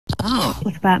Oh.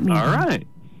 What about me? All right.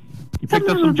 You Some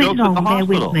picked of up them are a some bit jokes at long. the They're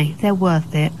with hospital. me. They're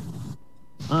worth it.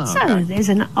 Oh, So, okay. there's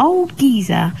an old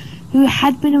geezer who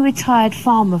had been a retired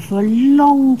farmer for a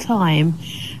long time,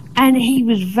 and he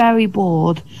was very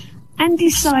bored, and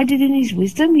decided in his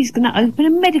wisdom he's going to open a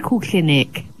medical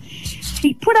clinic.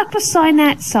 He put up a sign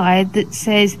outside that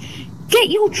says, "Get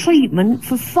your treatment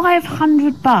for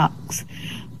 $500,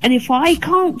 and if I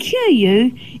can't cure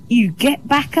you, you get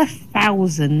back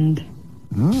 1,000.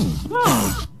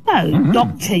 So,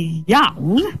 Dr.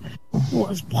 Young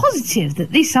was positive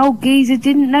that this old geezer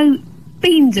didn't know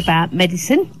beans about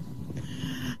medicine.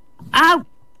 I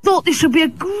thought this would be a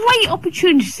great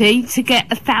opportunity to get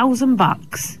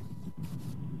 $1,000.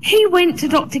 He went to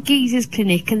Dr. Geezer's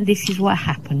clinic, and this is what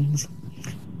happens.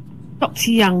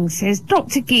 Dr. Young says,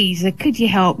 "Dr. Geezer, could you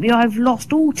help me? I've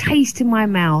lost all taste in my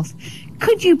mouth.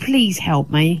 Could you please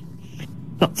help me?"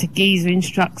 Dr. Geezer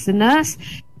instructs the nurse,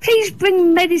 "Please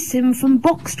bring medicine from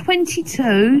box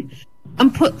 22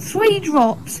 and put 3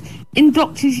 drops in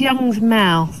Dr. Young's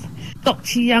mouth."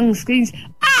 Dr. Young screams,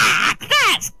 "Ah,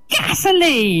 that's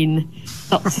gasoline!"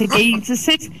 Dr. Geezer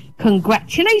says,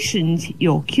 "Congratulations,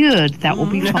 you're cured. That will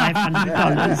be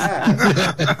 $500.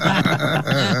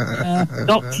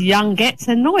 Dr. Young gets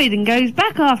annoyed and goes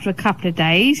back after a couple of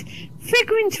days,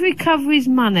 figuring to recover his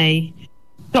money.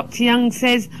 Dr. Young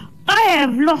says, "I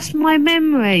have lost my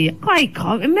memory. I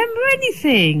can't remember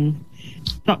anything."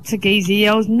 Dr. Geezer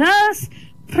yells, "Nurse,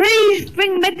 please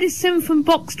bring medicine from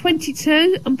box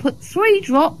 22 and put 3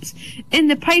 drops in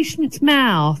the patient's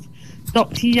mouth."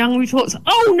 Dr. Young retorts,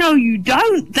 "Oh, no, you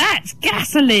don't. That's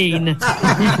gasoline."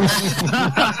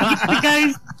 Dr.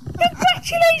 goes,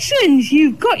 "Congratulations,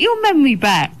 you've got your memory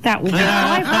back. That will be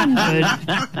 500.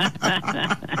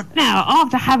 Now,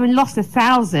 after having lost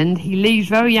 1,000, he leaves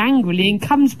very angrily and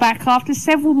comes back after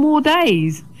several more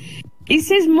days. He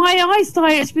says, "My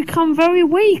eyesight has become very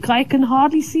weak. I can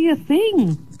hardly see a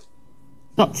thing."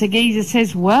 Dr. Geezer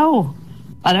says, "Well,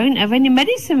 I don't have any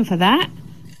medicine for that.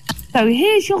 So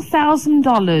here's your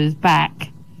 $1,000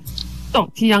 back."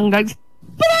 Dr. Young goes,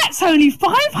 "But that's only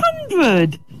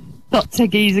 500. Dr.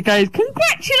 Geezer goes,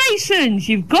 "Congratulations,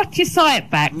 you've got your sight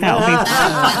back. That'll be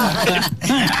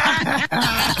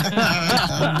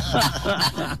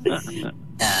 500.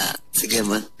 It's a good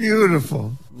one.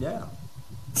 Beautiful. Yeah.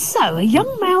 So, a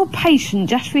young male patient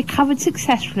just recovered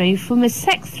successfully from a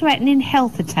sex-threatening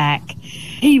health attack.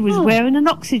 He was wearing an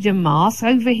oxygen mask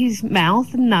over his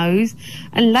mouth and nose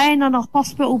and laying on a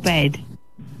hospital bed.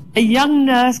 A young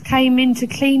nurse came in to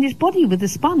clean his body with a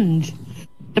sponge.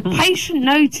 The patient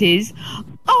noticed,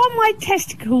 "Are my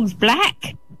testicles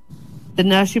black?" The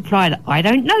nurse replied, "I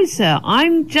don't know, sir.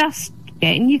 I'm just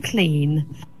getting you clean."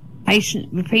 Patient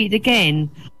repeated again,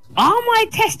 "Are my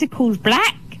testicles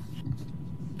black?"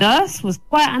 Nurse was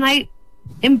quite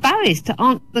embarrassed to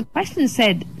answer the question,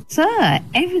 said, "Sir,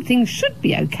 everything should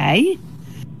be okay."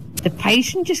 The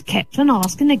patient just kept on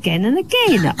asking again and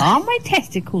again, "Are my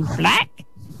testicles black?"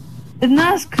 The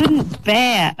nurse couldn't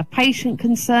bear a patient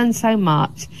concerned so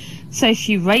much, so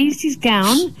she raised his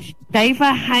gown,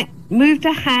 moved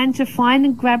her hand to find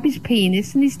and grab his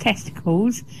penis and his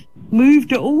testicles,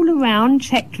 moved it all around,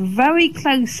 checked very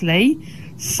closely.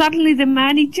 Suddenly the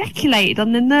man ejaculated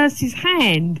on the nurse's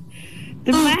hand.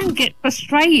 The man gets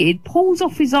frustrated, pulls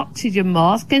off his oxygen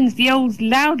mask and yells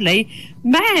loudly,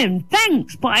 "Ma'am,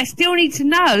 thanks, but I still need to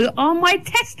know, are my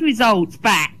test results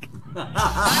back?"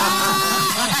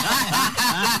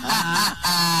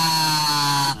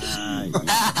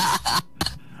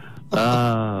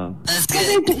 That's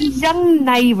good. A young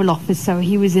naval officer,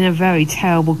 he was in a very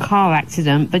terrible car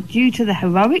accident, but due to the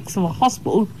heroics of a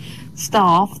hospital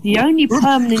staff, the only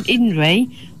permanent injury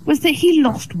was that he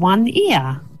lost one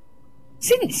ear.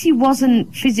 Since he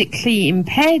wasn't physically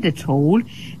impaired at all,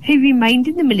 he remained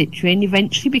in the military and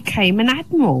eventually became an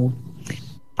admiral.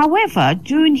 However,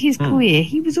 during his career,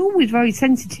 he was always very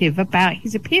sensitive about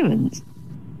his appearance.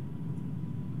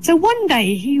 So one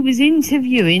day he was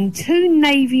interviewing 2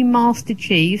 Navy Master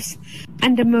Chiefs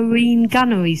and a Marine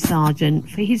Gunnery Sergeant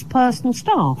for his personal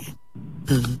staff.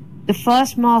 The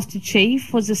first Master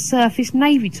Chief was a surface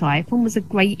Navy type and was a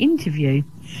great interview.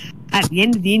 At the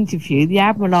end of the interview, the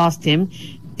Admiral asked him,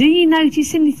 "Do you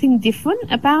notice anything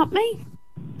different about me?"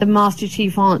 The Master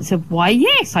Chief answered, "Why,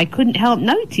 yes, I couldn't help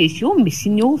notice you're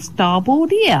missing your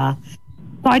starboard ear.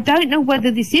 But I don't know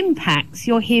whether this impacts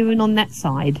your hearing on that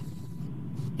side."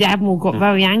 The Admiral got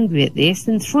very angry at this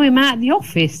and threw him out of the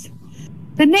office.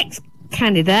 The next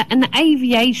candidate, an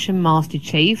aviation Master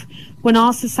Chief, when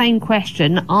asked the same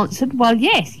question, answered, "Well,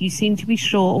 yes, you seem to be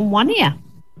short on one ear."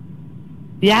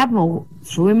 The Admiral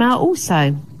threw him out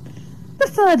also. The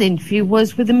third interview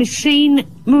was with a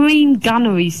Marine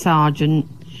gunnery sergeant.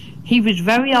 He was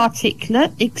very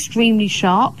articulate, extremely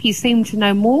sharp. He seemed to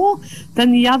know more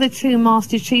than the other two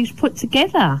Master Chiefs put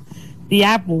together. The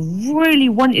Admiral really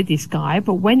wanted this guy,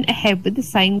 but went ahead with the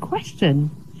same question.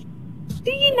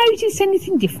 Do you notice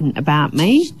anything different about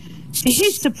me? To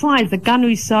his surprise, the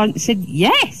gunnery sergeant said,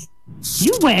 yes,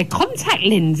 you wear contact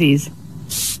lenses.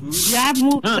 The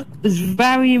Admiral was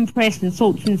very impressed and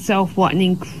thought to himself, what an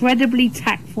incredibly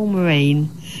tactful Marine.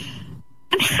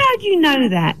 And how do you know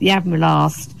that? The Admiral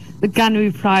asked. The gunner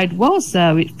replied, well,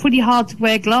 sir, it's pretty hard to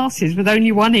wear glasses with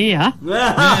only one ear.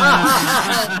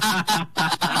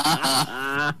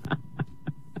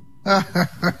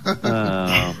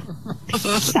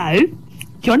 So,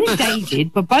 John and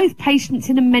David were both patients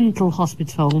in a mental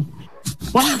hospital.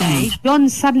 One day, John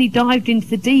suddenly dived into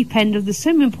the deep end of the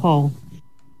swimming pool.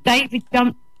 David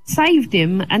jumped, saved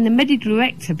him, and the medical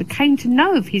director became to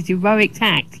know of his heroic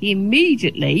act. He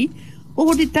immediately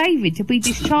ordered David to be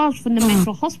discharged from the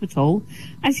mental hospital,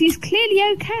 as he's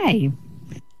clearly okay.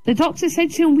 The doctor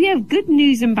said to him, we have good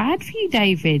news and bad for you,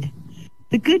 David.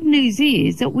 The good news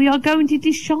is that we are going to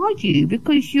discharge you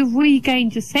because you've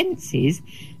regained your senses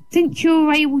since you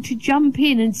were able to jump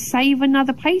in and save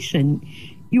another patient.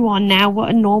 You are now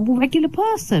a normal, regular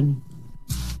person.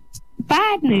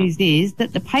 Bad news is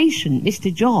that the patient,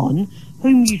 Mr. John,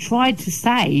 whom you tried to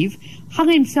save, hung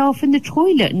himself in the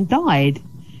toilet and died.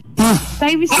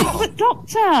 David said, but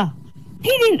doctor,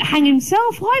 he didn't hang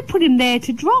himself. I put him there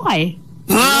to dry.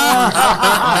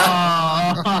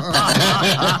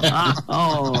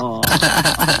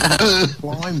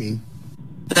 Blimey.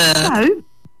 So,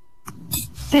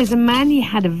 there's a man, he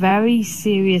had a very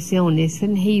serious illness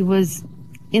and he was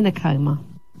in a coma.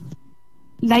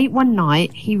 Late one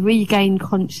night, he regained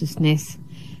consciousness.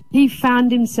 He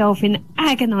found himself in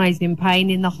agonising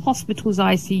pain in the hospital's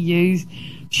ICUs,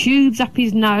 tubes up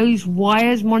his nose,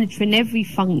 wires monitoring every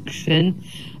function,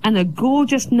 and a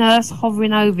gorgeous nurse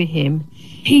hovering over him.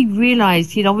 He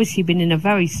realised he'd obviously been in a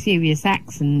very serious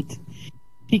accident.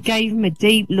 She gave him a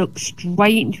deep look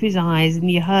straight into his eyes, and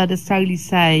he heard her slowly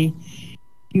say,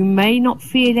 you may not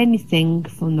feel anything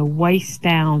from the waist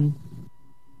down.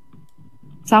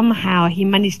 Somehow he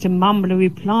managed to mumble a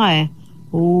reply,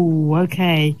 oh,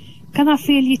 okay. Can I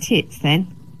feel your tits then?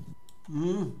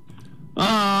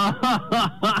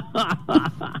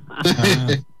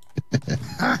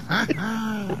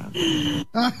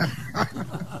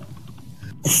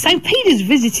 So Peter's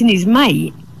visiting his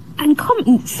mate and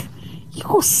comments,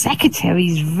 your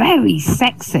secretary's very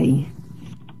sexy.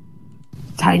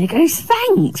 Tony goes,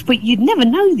 thanks, but you'd never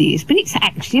know this, but it's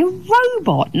actually a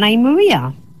robot named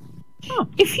Maria.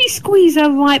 If you squeeze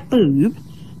her right boob,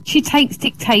 she takes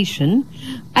dictation,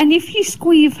 and if you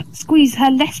squeeze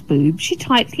her left boob, she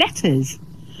types letters.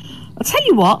 I'll tell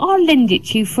you what, I'll lend it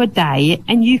to you for a day,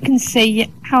 and you can see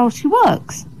how she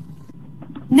works.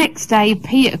 Next day,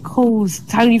 Peter calls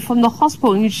Tony from the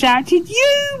hospital and shouted,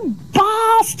 you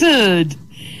bastard!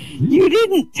 You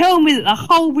didn't tell me that the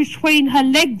hole between her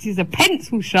legs is a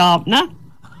pencil sharpener.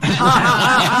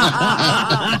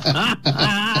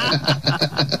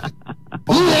 Oh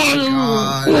my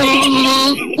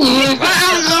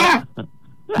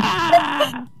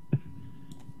I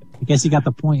guess you got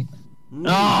the point.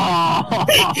 That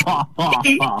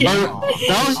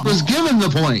was given the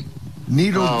point.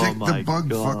 Needle dick the bug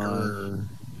God. fucker.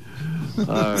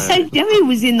 Right. So Jerry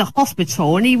was in the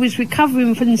hospital and he was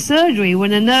recovering from surgery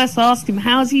when a nurse asked him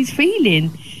how's he feeling.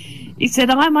 He said,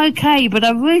 I'm okay, but I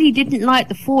really didn't like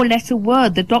the 4-letter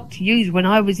word the doctor used when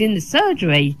I was in the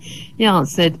surgery. He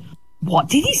answered, what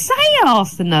did he say?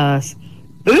 Asked the nurse.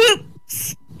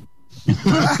 Oops.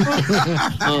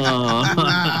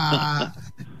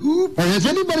 Oops. Has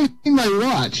anybody seen my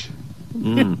watch?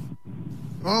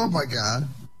 Oh my God.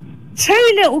 2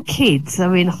 little kids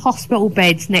are in hospital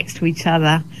beds next to each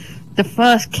other. The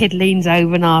first kid leans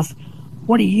over and asks,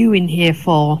 what are you in here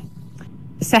for?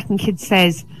 The second kid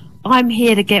says, I'm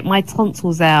here to get my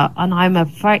tonsils out and I'm a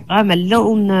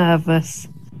little nervous.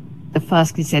 The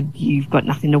first kid said, you've got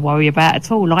nothing to worry about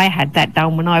at all. I had that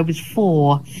done when I was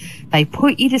 4. They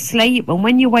put you to sleep and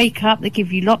when you wake up they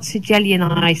give you lots of jelly and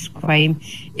ice cream.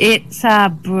 It's a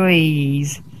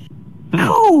breeze.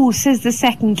 Cool, says the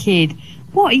second kid.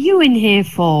 What are you in here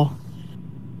for?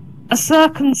 A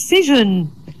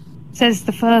circumcision, says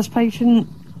the first patient.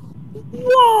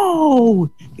 Whoa,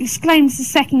 exclaims the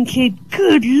second kid.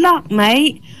 Good luck,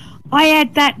 mate. I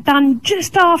had that done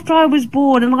just after I was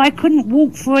born and I couldn't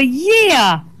walk for a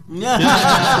year.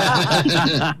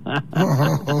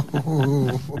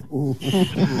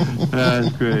 That's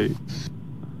great.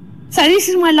 So this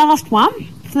is my last one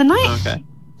for the night. Okay.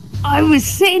 I was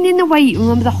sitting in the waiting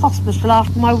room of the hospital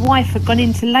after my wife had gone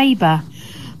into labour,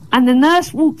 and the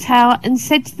nurse walked out and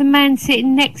said to the man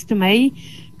sitting next to me,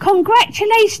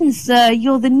 "Congratulations, sir,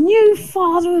 you're the new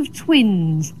father of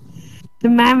twins." The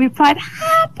man replied,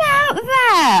 "How about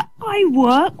that? I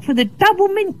work for the Double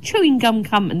Mint Chewing Gum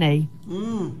Company."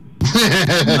 The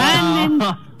man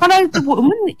then followed the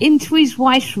woman into his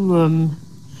wife's room.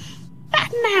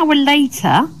 About an hour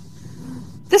later,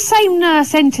 the same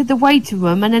nurse entered the waiting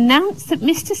room and announced that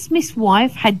Mr. Smith's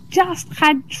wife had just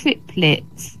had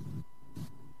triplets.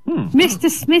 Mr.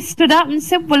 Smith stood up and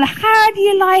said, "Well, how do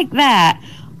you like that?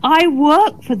 I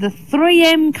work for the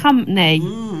 3M company."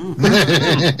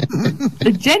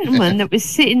 The gentleman that was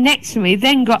sitting next to me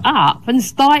then got up and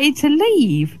started to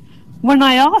leave. When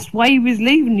I asked why he was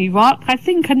leaving, he remarked, "I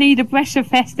think I need a breath of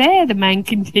fresh air," the man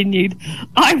continued.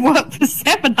 "I work for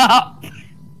 7-Up.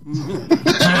 Oh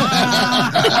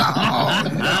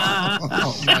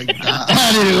my God.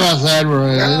 I knew I said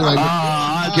right.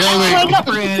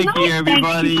 Frankie,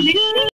 everybody.